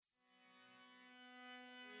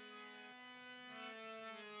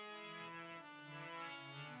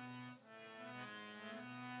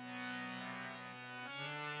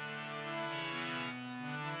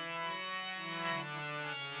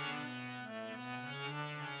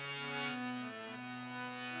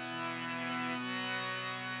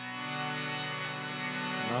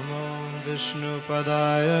नमो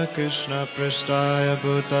विष्णुपदाय कृष्णपृष्ठाय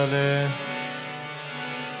भूतले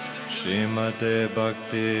श्रीमते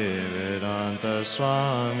भक्ति वेदांत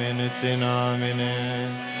स्वामिनिति नामिने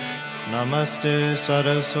नमस्ते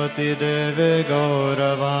सरस्वती देवे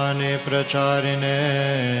गौरवाणी प्रचारिणे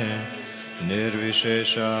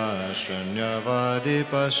निर्विशेष शून्यवादी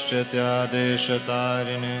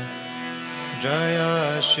पश्चात्यादेशतारिणे जय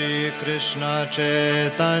श्री कृष्ण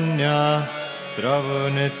चैतन्य प्रभु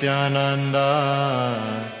नित्यानंद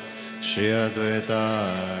श्री अद्वैता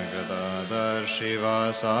गदाधर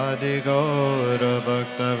श्रीवासादि गौर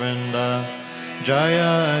भक्तवृंद जय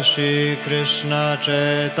श्री कृष्ण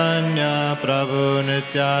चैतन्य प्रभु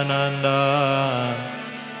नित्यानंद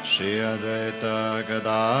श्री अद्वैता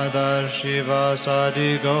गदाधर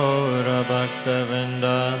श्रीवासादि गौर भक्तवृंद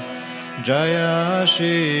जय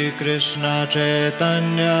श्री कृष्ण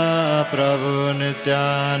चैतन्य प्रभु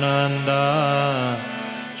नित्यानंद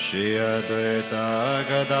श्री अद्वैता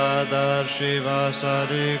गदाधर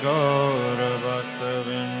श्रीवासादि गौर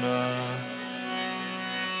भक्तवृंद।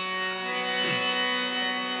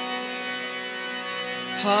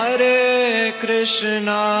 हरे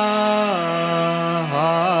कृष्णा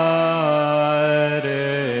हरे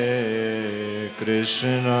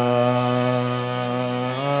कृष्णा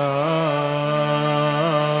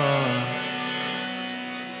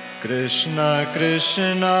कृष्णा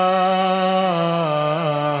कृष्णा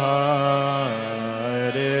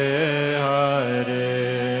हरे हरे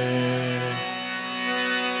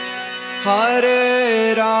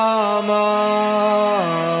हरे राम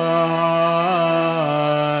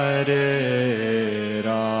हरे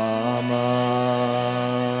राम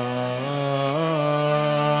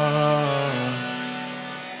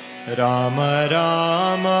राम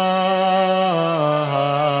राम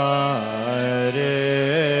हरे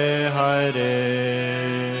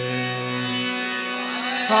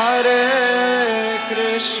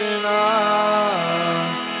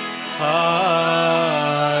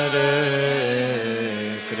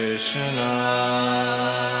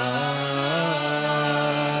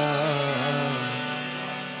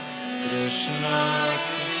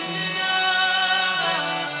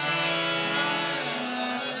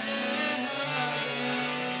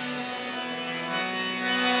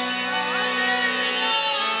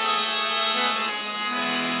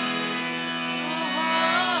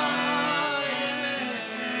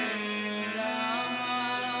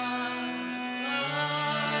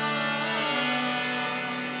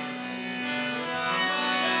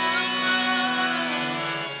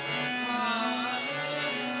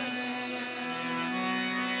कृष्णा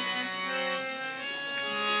हरे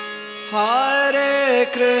कृष्णा कृष्णा हरे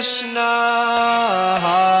कृष्णा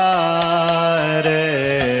हरे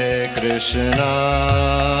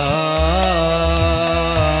कृष्णा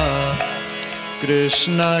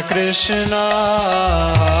कृष्णा कृष्णा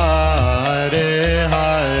हरे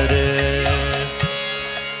हरे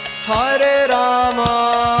हरे राम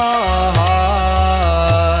हरे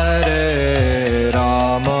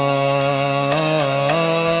राम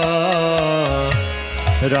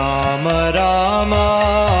राम राम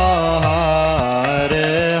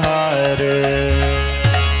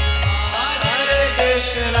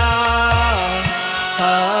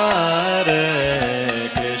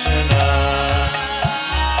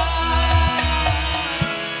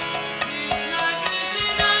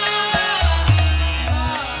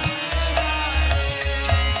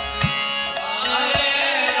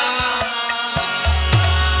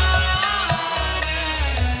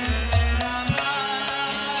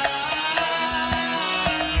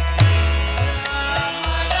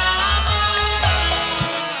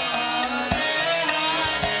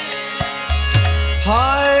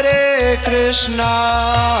कृष्णा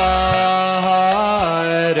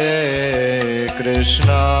हरे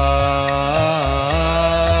कृष्णा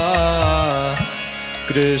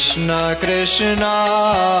कृष्णा कृष्णा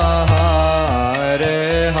हरे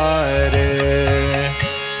हरे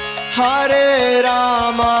हरे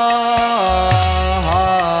राम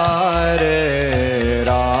हरे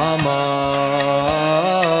Ram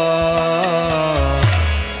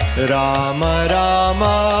Ram Ram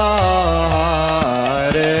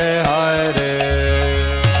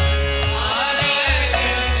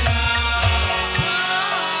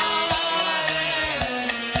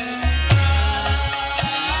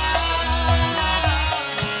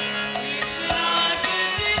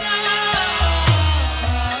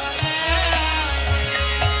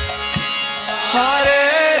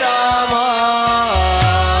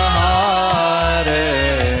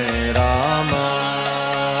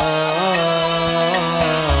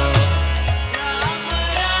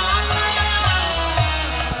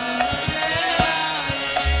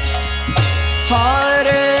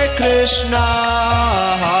Krishna,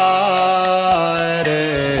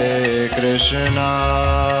 Hare Krishna,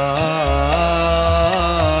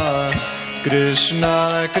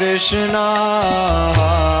 Krishna Krishna,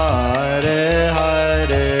 Hare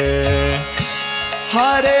Hare,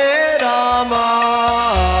 Hare Rama,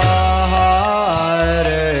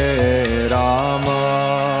 Hare Rama,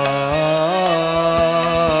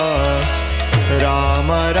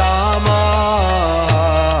 Rama Rama,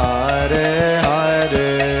 Hare Hare,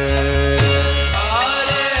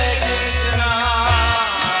 Hare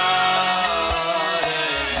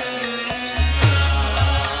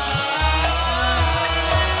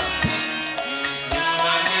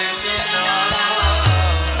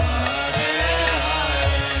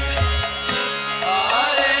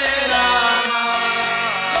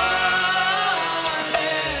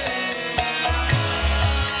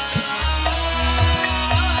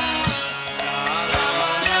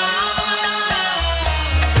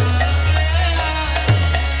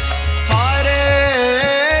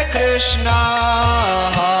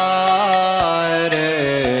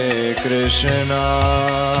Krishna,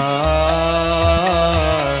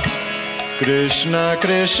 Krishna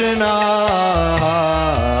Krishna,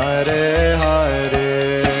 Hare Rama,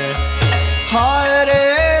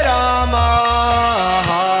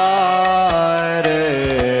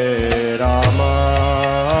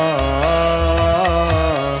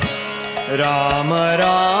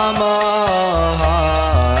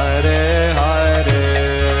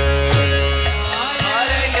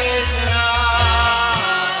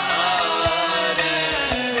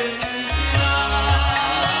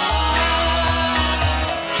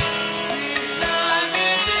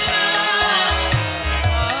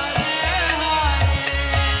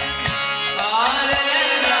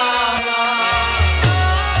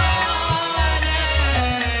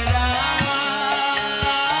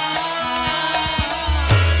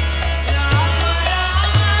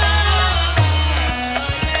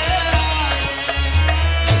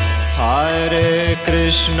 Hare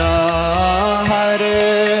Krishna,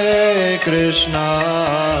 Hare Krishna,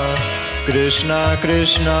 Krishna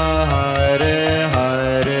Krishna, Hare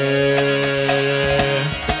Hare,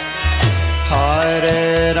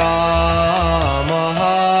 Hare Rama,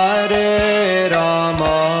 Hare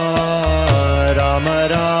Rama, Rama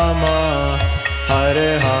Rama,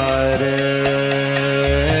 Hare Hare,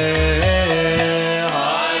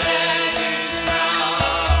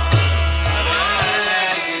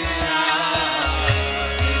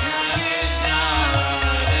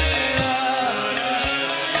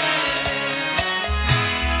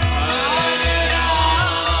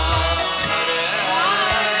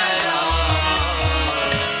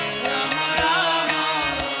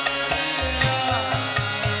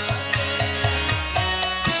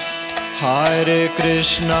 Hare Krishna, Hare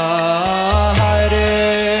Krishna,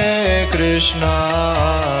 Hare Krishna,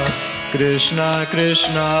 Krishna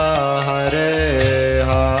Krishna, Hare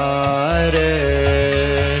Hare,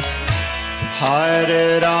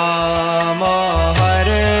 Hare Rama,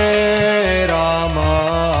 Hare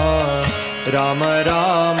Rama, Rama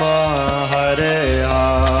Rama, Hare Hare, Hare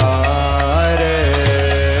Krishna,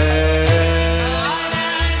 Hare Krishna,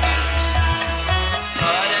 Krishna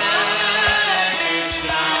Krishna, Hare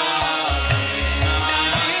Hare,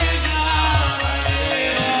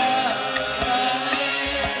 Hare Rama,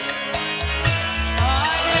 Hare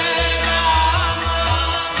Rama, Rama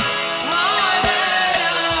Rama,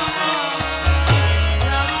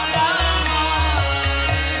 Hare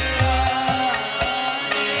Hare,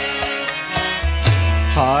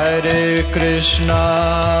 Hare Krishna,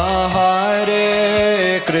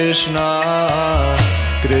 Hare Krishna,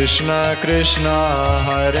 Krishna Krishna,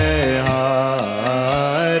 Hare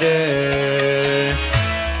Hare,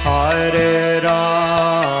 Hare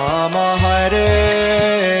Rama,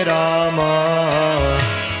 Hare Rama,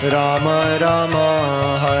 Rama Rama,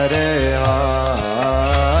 Hare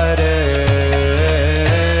Hare,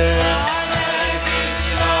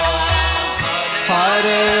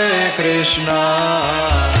 Hare Krishna,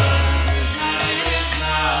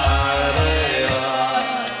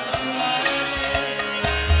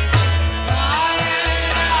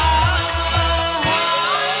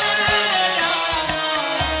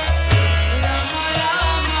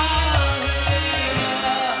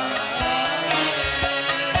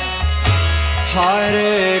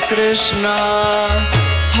 Hare Krishna,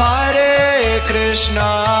 Hare Krishna,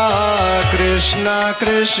 Krishna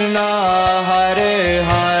Krishna, Hare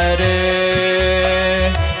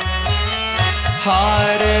Hare,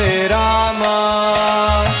 Hare Rama,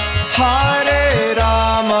 Hare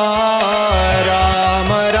Rama,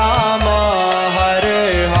 Rama Rama, Hare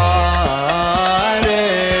Hare,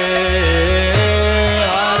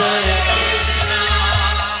 Hare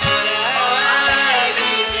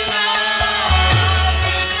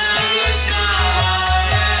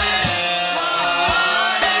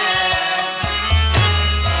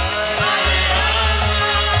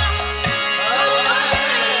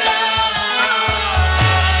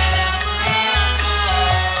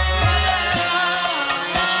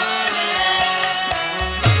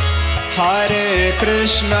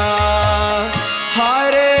Krishna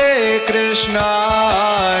Hare Krishna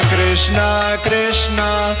Krishna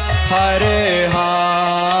Krishna Hare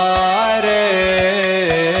Hare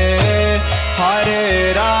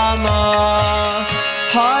Hare Rama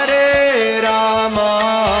Hare Rama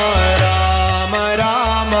Rama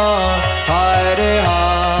Rama Hare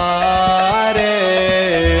Hare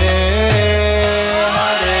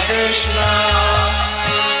Hare Krishna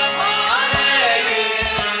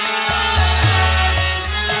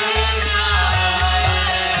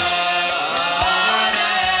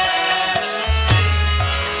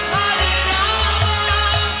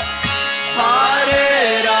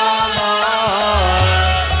Hare Rama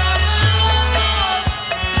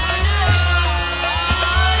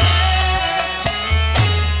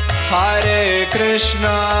Hare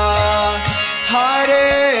Krishna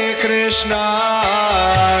Hare Krishna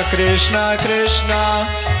Krishna Krishna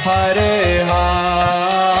Hare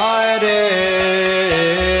Hare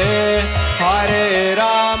Hare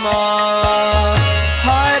Rama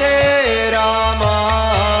Hare Rama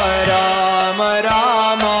Rama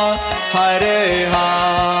Rama Hare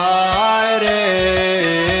Hare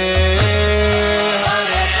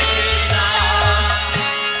Hare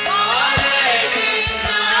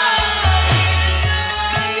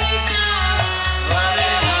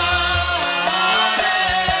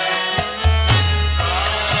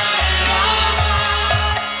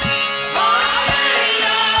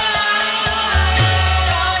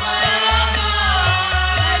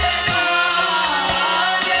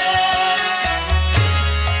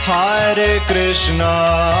Hare Krishna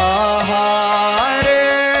Hare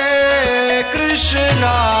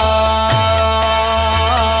Krishna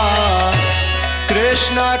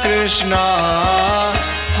Krishna Krishna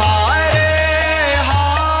Hare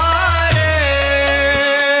Hare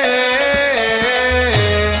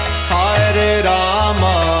Hare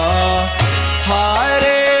Rama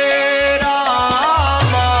Hare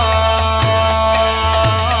Rama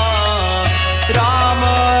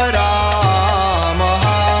Rama Rama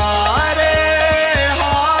Hare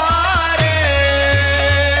Hare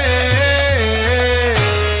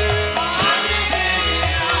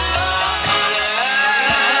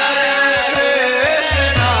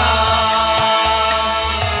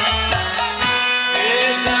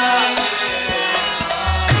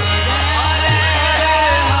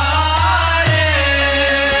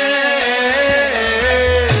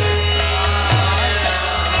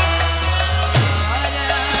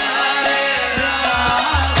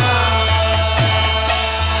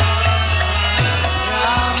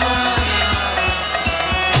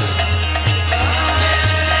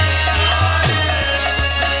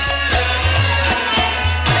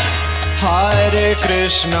Hare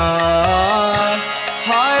Krishna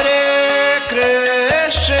Hare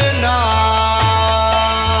Krishna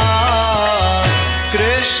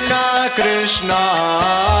Krishna Krishna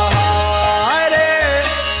Hare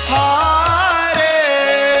Hare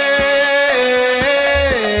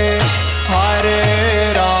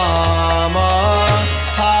Hare Rama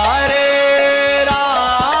Hare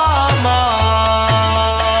Rama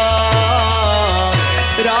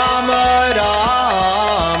Rama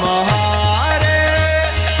Rama Hare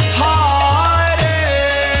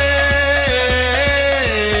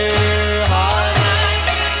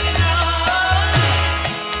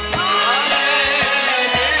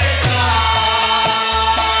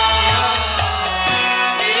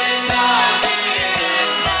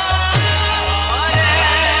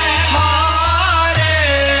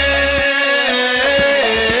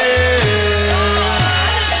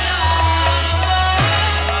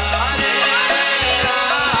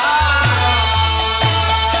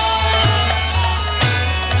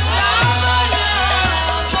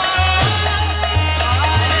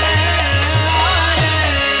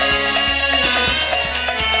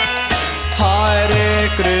Hare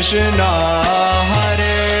Krishna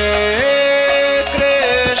Hare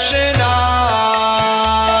Krishna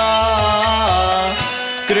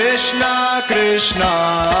Krishna Krishna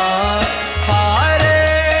Hare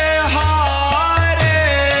Hare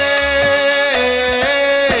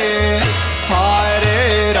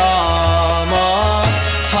Hare Rama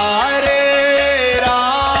Hare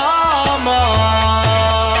Rama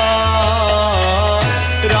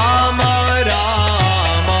Rama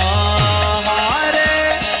Rama Hare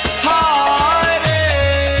Hare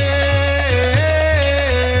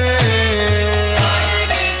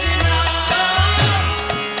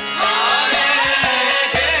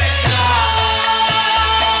Hare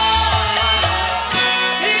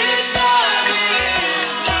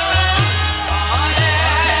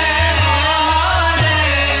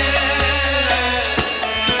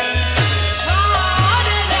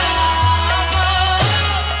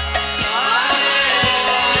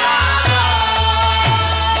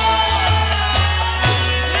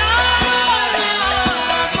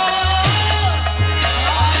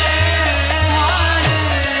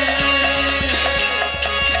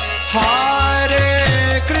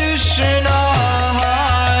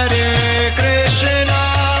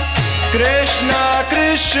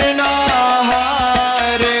Krishna,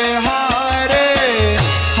 Hare Hare,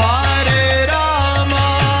 Hare Rama,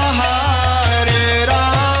 Hare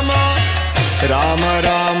Rama, Rama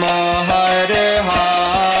Rama, Hare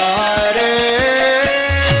Hare,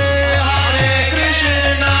 Hare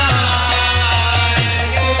Krishna,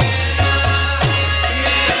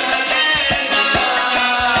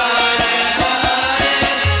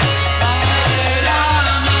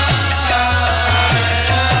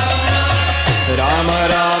 Rama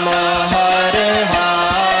Rama, Hare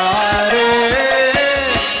Hare,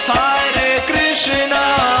 Hare Krishna,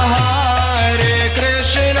 Hare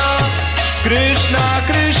Krishna, Krishna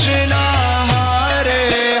Krishna,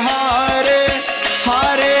 Hare Hare,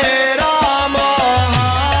 Hare Rama,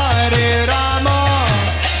 Hare Rama,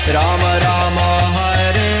 Rama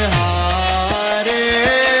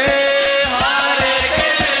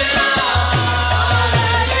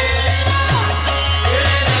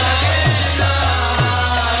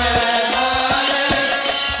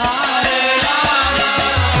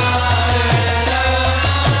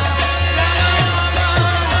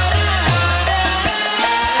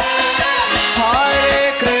Rama,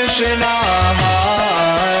 Hare Hare, Hare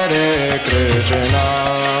Hare Krishna,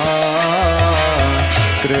 Hare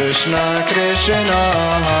Krishna, Krishna Krishna,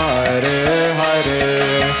 Hare Hare,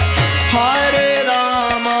 Hare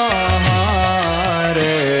Rama,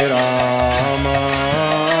 Hare Rama,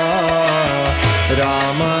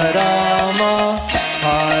 Rama Rama,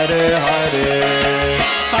 Hare Hare,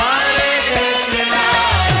 Hare Krishna,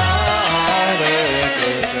 Hare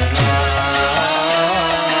Krishna,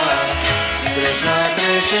 Krishna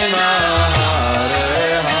Krishna,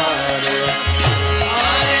 Hare Hare,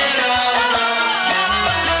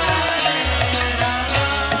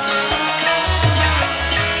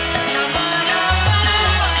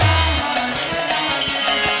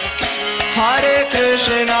 Hare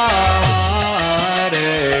Krishna,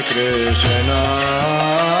 Hare Krishna,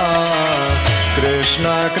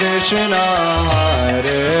 Krishna Krishna,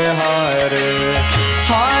 Hare Hare,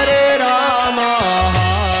 Hare Rama,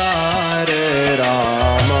 Hare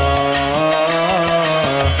Rama,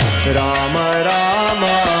 Rama Rama,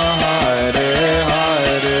 Hare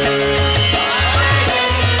Hare,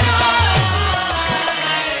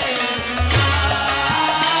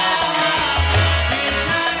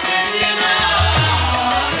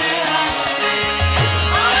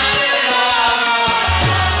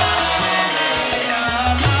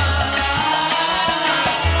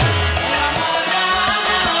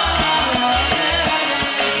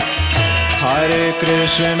 Hare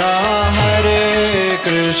Krishna, Hare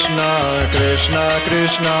Krishna, Krishna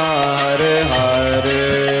Krishna, Hare Hare,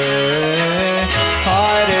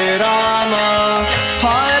 Hare Rama,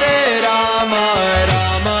 Hare Rama,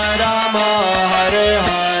 Rama Rama, Hare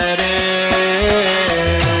Hare,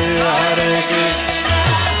 Hare Krishna,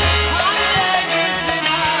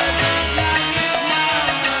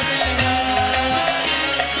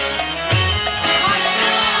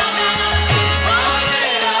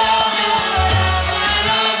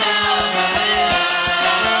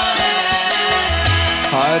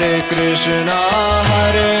 Hare Krishna,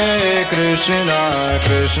 Hare Krishna,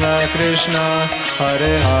 Krishna Krishna,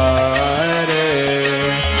 Hare Hare,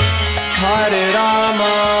 Hare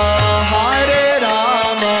Rama, Hare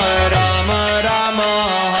Rama, Rama Rama,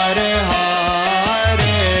 Hare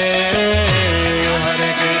Hare, Hare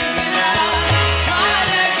Krishna,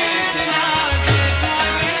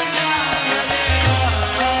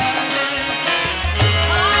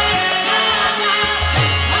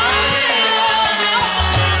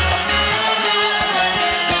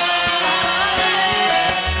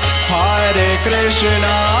 Hare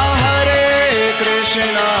Krishna, Hare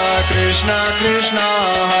Krishna, Krishna Krishna,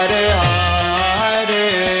 Hare Hare,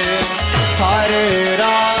 Hare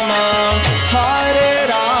Rama, Hare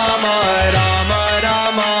Rama, Rama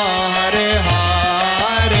Rama, Hare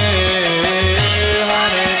Hare,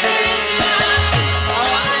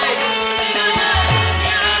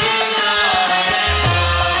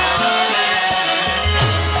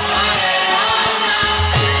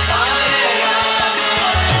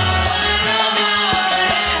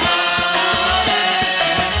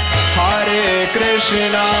 Hare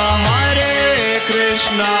Krishna, Hare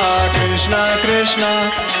Krishna, Krishna Krishna,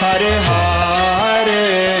 Hare Hare,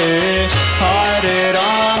 Hare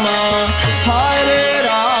Rama, Hare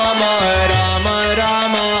Rama, Rama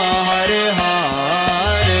Rama, Hare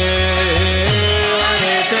Hare,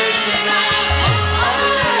 Hare Krishna,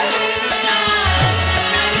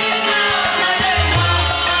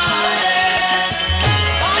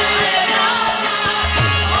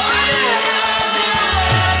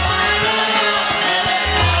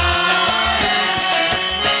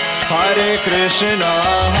 Hare Krishna,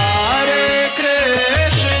 Hare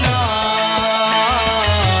Krishna,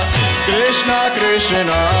 Krishna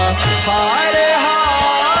Krishna, Hare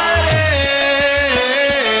Hare,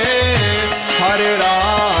 Hare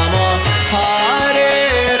Rama, Hare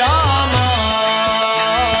Rama,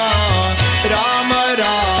 Rama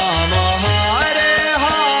Rama, Hare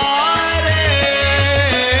Hare.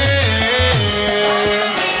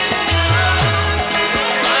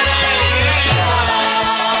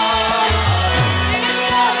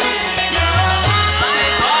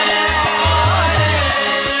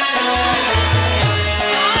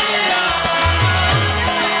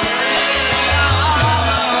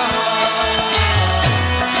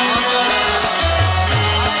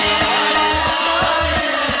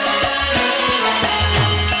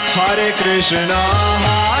 Hare Krishna,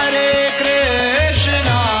 Hare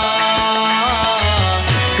Krishna,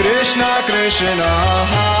 Krishna Krishna,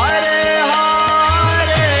 Hare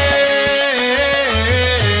Hare,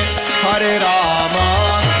 Hare Rama,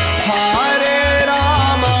 Hare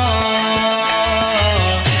Rama,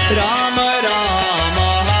 Rama Rama,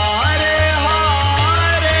 Hare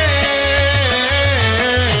Hare.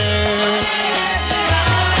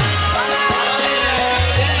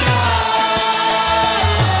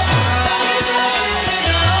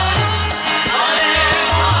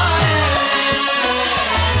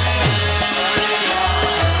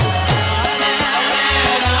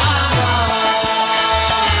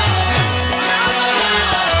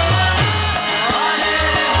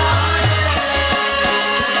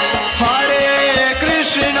 Hare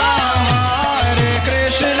Krishna, Hare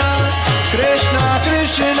Krishna, Krishna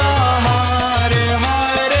Krishna, Hare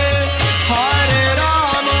Hare, Hare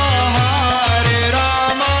Rama, Hare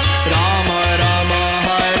Rama, Rama Rama,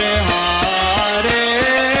 Hare Hare,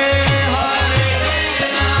 Hare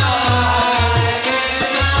Krishna,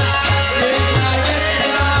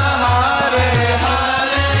 Hare Hare,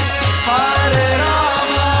 Hare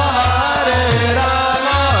Rama, Hare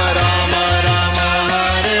Rama, Rama Rama,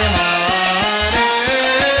 Hare Hare,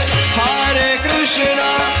 Hare Krishna,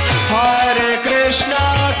 Hare Krishna,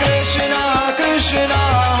 Krishna Krishna,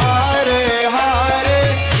 Hare Hare,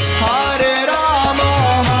 Hare Rama,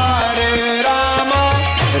 Hare Rama,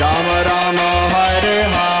 Rama Rama, Hare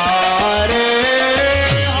Hare.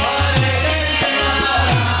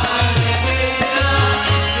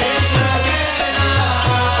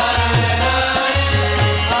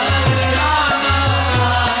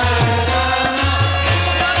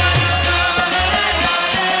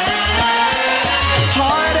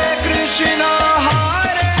 Hare Krishna,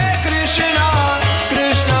 Hare Krishna,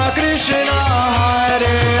 Krishna Krishna,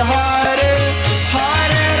 Hare Hare,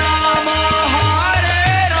 Hare Rama, Hare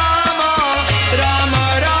Rama, Rama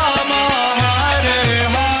Rama, Hare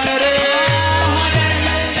Hare.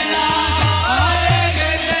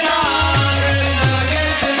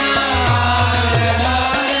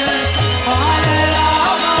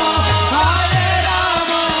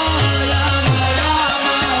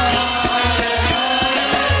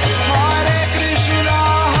 Hare Krishna,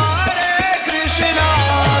 Hare Krishna,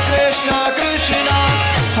 Krishna Krishna,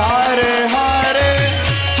 Hare Hare,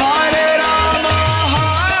 Hare Rama,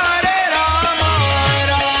 Hare Rama,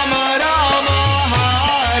 Rama Rama,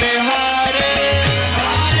 Hare Hare.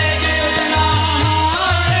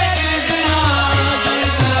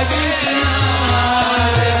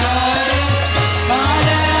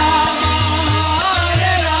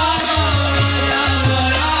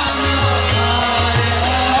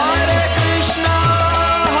 Hare Krishna,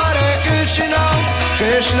 Hare Krishna,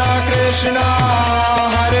 Krishna Krishna,